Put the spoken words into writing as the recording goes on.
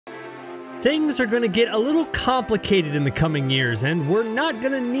Things are going to get a little complicated in the coming years, and we're not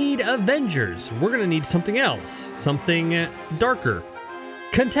going to need Avengers. We're going to need something else, something darker.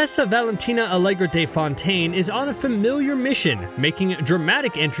 Contessa Valentina Allegra de Fontaine is on a familiar mission, making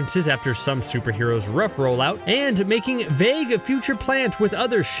dramatic entrances after some superheroes' rough rollout, and making vague future plans with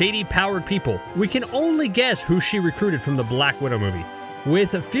other shady-powered people. We can only guess who she recruited from the Black Widow movie.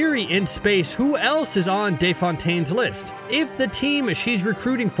 With Fury in space, who else is on De Fontaine's list? If the team she's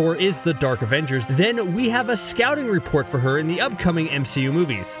recruiting for is the Dark Avengers, then we have a scouting report for her in the upcoming MCU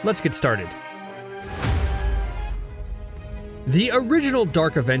movies. Let's get started. The original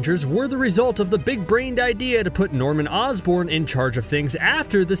Dark Avengers were the result of the big-brained idea to put Norman Osborn in charge of things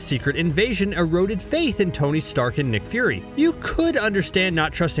after the Secret Invasion eroded faith in Tony Stark and Nick Fury. You could understand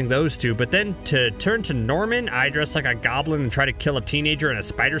not trusting those two, but then to turn to Norman, I dress like a goblin and try to kill a teenager in a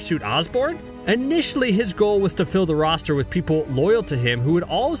spider suit Osborn? Initially, his goal was to fill the roster with people loyal to him who would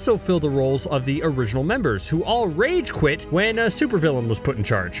also fill the roles of the original members, who all rage quit when a supervillain was put in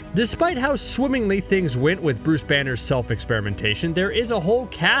charge. Despite how swimmingly things went with Bruce Banner's self-experimentation, there is a whole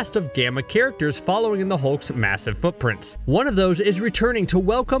cast of Gamma characters following in the Hulk's massive footprints. One of those is returning to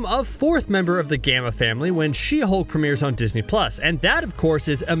welcome a fourth member of the Gamma family when She-Hulk premieres on Disney+, and that, of course,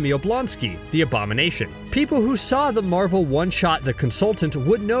 is Emil Blonsky, the Abomination. People who saw the Marvel one-shot The Consultant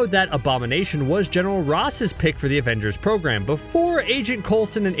would know that Abomination was General Ross's pick for the Avengers program before Agent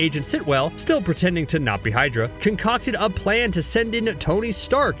Coulson and Agent Sitwell, still pretending to not be Hydra, concocted a plan to send in Tony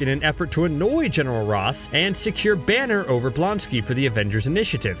Stark in an effort to annoy General Ross and secure Banner over Blonsky for the Avengers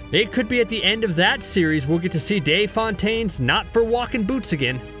initiative. It could be at the end of that series we'll get to see De Fontaine's not for walking boots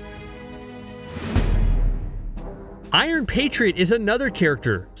again. Iron Patriot is another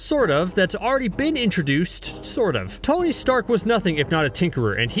character, sort of, that's already been introduced, sort of. Tony Stark was nothing if not a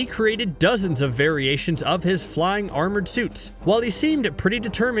tinkerer, and he created dozens of variations of his flying armored suits. While he seemed pretty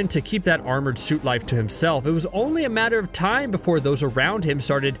determined to keep that armored suit life to himself, it was only a matter of time before those around him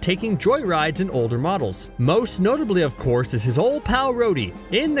started taking joyrides in older models. Most notably, of course, is his old pal Rhodey.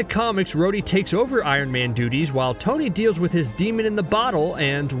 In the comics, Rhodey takes over Iron Man duties while Tony deals with his demon in the bottle,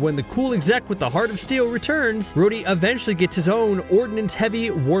 and when the cool exec with the Heart of Steel returns, Rhodey eventually gets his own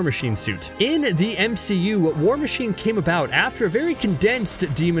ordnance-heavy War Machine suit. In the MCU, War Machine came about after a very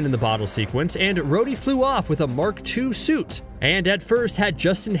condensed Demon in the Bottle sequence, and Rhodey flew off with a Mark II suit, and at first had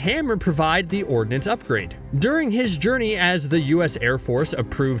Justin Hammer provide the ordnance upgrade. During his journey as the US Air Force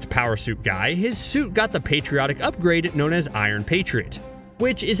approved power suit guy, his suit got the patriotic upgrade known as Iron Patriot,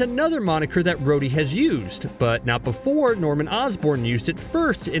 which is another moniker that Rhodey has used, but not before Norman Osborn used it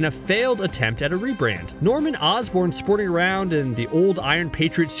first in a failed attempt at a rebrand. Norman Osborn sporting around in the old Iron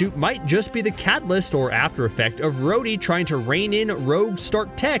Patriot suit might just be the catalyst or after effect of Rhodey trying to rein in rogue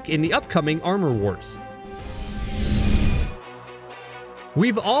Stark tech in the upcoming Armor Wars.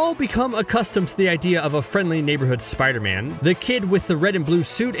 We've all become accustomed to the idea of a friendly neighborhood Spider-Man, the kid with the red and blue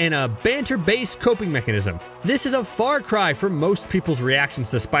suit and a banter-based coping mechanism. This is a far cry from most people's reactions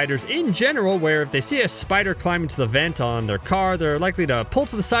to spiders in general, where if they see a spider climb into the vent on their car, they're likely to pull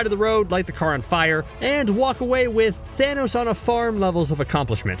to the side of the road, light the car on fire, and walk away with Thanos on a farm levels of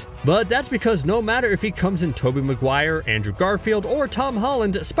accomplishment. But that's because no matter if he comes in Tobey Maguire, Andrew Garfield, or Tom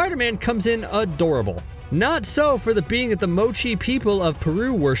Holland, Spider-Man comes in adorable. Not so for the being that the Mochi people of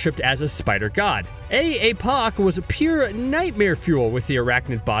Peru worshipped as a spider god. Apeac was pure nightmare fuel with the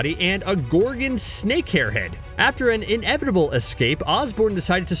arachnid body and a Gorgon snake hair head. After an inevitable escape, Osborn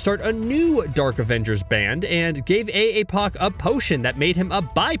decided to start a new Dark Avengers band and gave Apeac a potion that made him a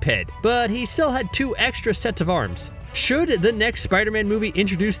biped, but he still had 2 extra sets of arms. Should the next Spider-Man movie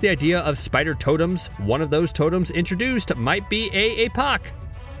introduce the idea of spider totems, one of those totems introduced might be Apeac.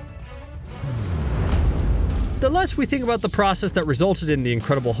 The less we think about the process that resulted in the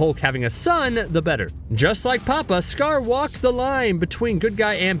Incredible Hulk having a son, the better. Just like Papa, Skaar walked the line between good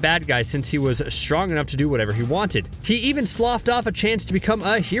guy and bad guy since he was strong enough to do whatever he wanted. He even sloughed off a chance to become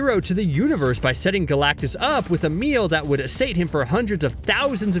a hero to the universe by setting Galactus up with a meal that would sate him for hundreds of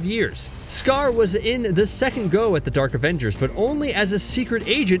thousands of years. Skaar was in the second go at the Dark Avengers, but only as a secret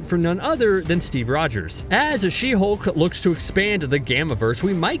agent for none other than Steve Rogers. As She-Hulk looks to expand the Gammaverse,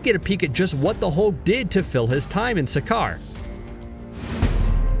 we might get a peek at just what the Hulk did to fill his time in Skaar.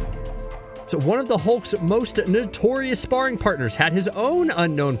 So one of the Hulk's most notorious sparring partners had his own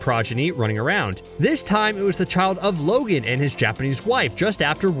unknown progeny running around. This time it was the child of Logan and his Japanese wife just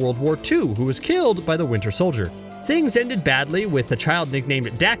after World War II, who was killed by the Winter Soldier. Things ended badly with the child nicknamed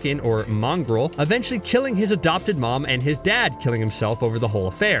Daken, or Mongrel, eventually killing his adopted mom and his dad killing himself over the whole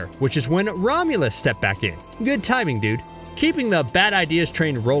affair, which is when Romulus stepped back in. Good timing, dude. Keeping the bad ideas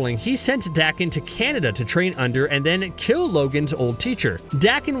train rolling, he sent Daken to Canada to train under and then kill Logan's old teacher.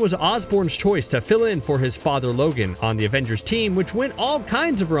 Daken was Osborn's choice to fill in for his father Logan on the Avengers team, which went all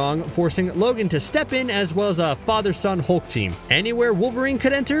kinds of wrong, forcing Logan to step in as well as a father-son Hulk team. Anywhere Wolverine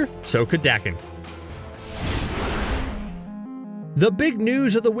could enter, so could Daken. The big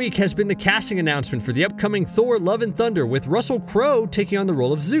news of the week has been the casting announcement for the upcoming Thor: Love and Thunder, with Russell Crowe taking on the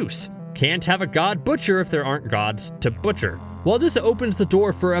role of Zeus. Can't have a god butcher if there aren't gods to butcher. While this opens the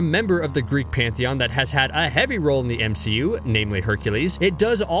door for a member of the Greek pantheon that has had a heavy role in the MCU, namely Hercules, it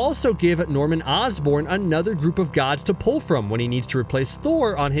does also give Norman Osborn another group of gods to pull from when he needs to replace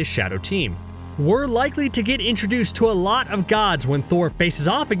Thor on his Shadow team. We're likely to get introduced to a lot of gods when Thor faces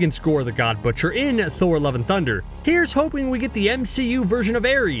off against Gorr the God Butcher in Thor: Love and Thunder. Here's hoping we get the MCU version of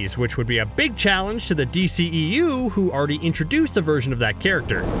Ares, which would be a big challenge to the DCEU, who already introduced a version of that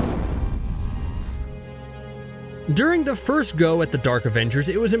character. During the first go at the Dark Avengers,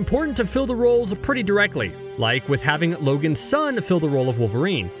 it was important to fill the roles pretty directly, like with having Logan's son fill the role of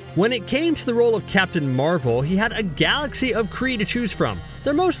Wolverine. When it came to the role of Captain Marvel, he had a galaxy of Kree to choose from.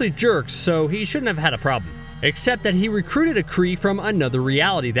 They're mostly jerks, so he shouldn't have had a problem. Except that he recruited a Kree from another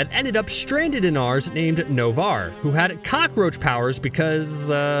reality that ended up stranded in ours named Noh Varr, who had cockroach powers because,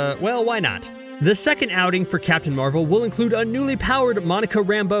 well, why not? The second outing for Captain Marvel will include a newly powered Monica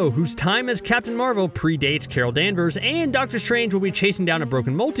Rambeau, whose time as Captain Marvel predates Carol Danvers, and Doctor Strange will be chasing down a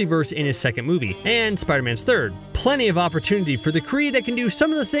broken multiverse in his second movie, and Spider-Man's third. Plenty of opportunity for the Kree that can do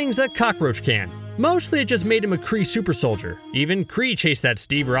some of the things a cockroach can. Mostly it just made him a Kree super soldier. Even Kree chased that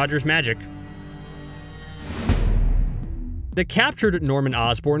Steve Rogers magic. The captured Norman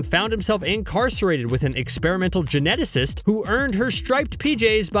Osborn found himself incarcerated with an experimental geneticist who earned her striped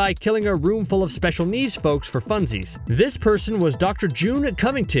PJs by killing a room full of special needs folks for funsies. This person was Dr. June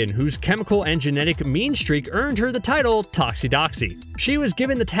Covington, whose chemical and genetic mean streak earned her the title Toxie Doxie. She was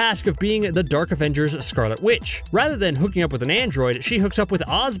given the task of being the Dark Avengers' Scarlet Witch. Rather than hooking up with an android, she hooks up with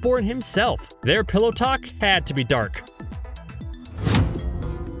Osborn himself. Their pillow talk had to be dark.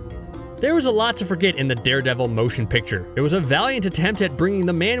 There was a lot to forget in the Daredevil motion picture. It was a valiant attempt at bringing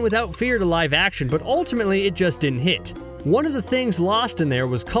the Man Without Fear to live action, but ultimately it just didn't hit. One of the things lost in there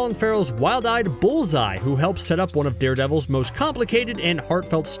was Colin Farrell's wild-eyed Bullseye, who helped set up one of Daredevil's most complicated and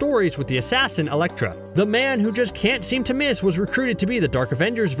heartfelt stories with the assassin Elektra. The man who just can't seem to miss was recruited to be the Dark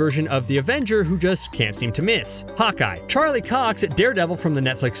Avengers version of the Avenger who just can't seem to miss, Hawkeye. Charlie Cox, Daredevil from the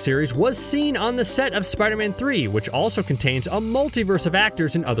Netflix series, was seen on the set of Spider-Man 3, which also contains a multiverse of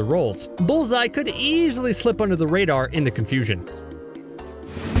actors in other roles. Bullseye could easily slip under the radar in the confusion.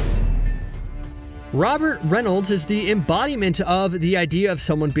 Robert Reynolds is the embodiment of the idea of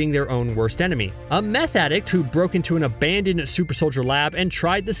someone being their own worst enemy. A meth addict who broke into an abandoned super soldier lab and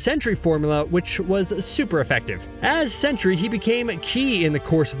tried the Sentry formula, which was super effective. As Sentry, he became key in the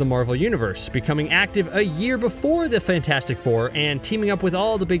course of the Marvel Universe, becoming active a year before the Fantastic Four and teaming up with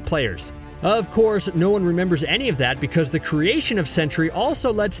all the big players. Of course, no one remembers any of that because the creation of Sentry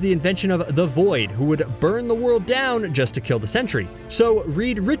also led to the invention of the Void, who would burn the world down just to kill the Sentry. So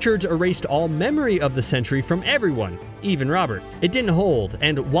Reed Richards erased all memory of the Sentry from everyone, even Robert. It didn't hold,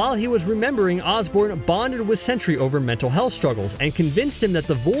 and while he was remembering, Osborn bonded with Sentry over mental health struggles and convinced him that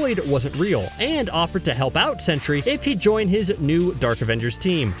the Void wasn't real, and offered to help out Sentry if he joined his new Dark Avengers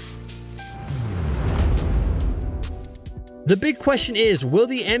team. The big question is, will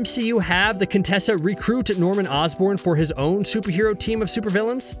the MCU have the Contessa recruit Norman Osborn for his own superhero team of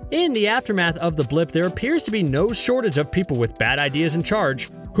supervillains? In the aftermath of the blip, there appears to be no shortage of people with bad ideas in charge.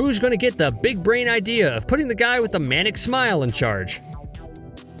 Who's going to get the big brain idea of putting the guy with the manic smile in charge?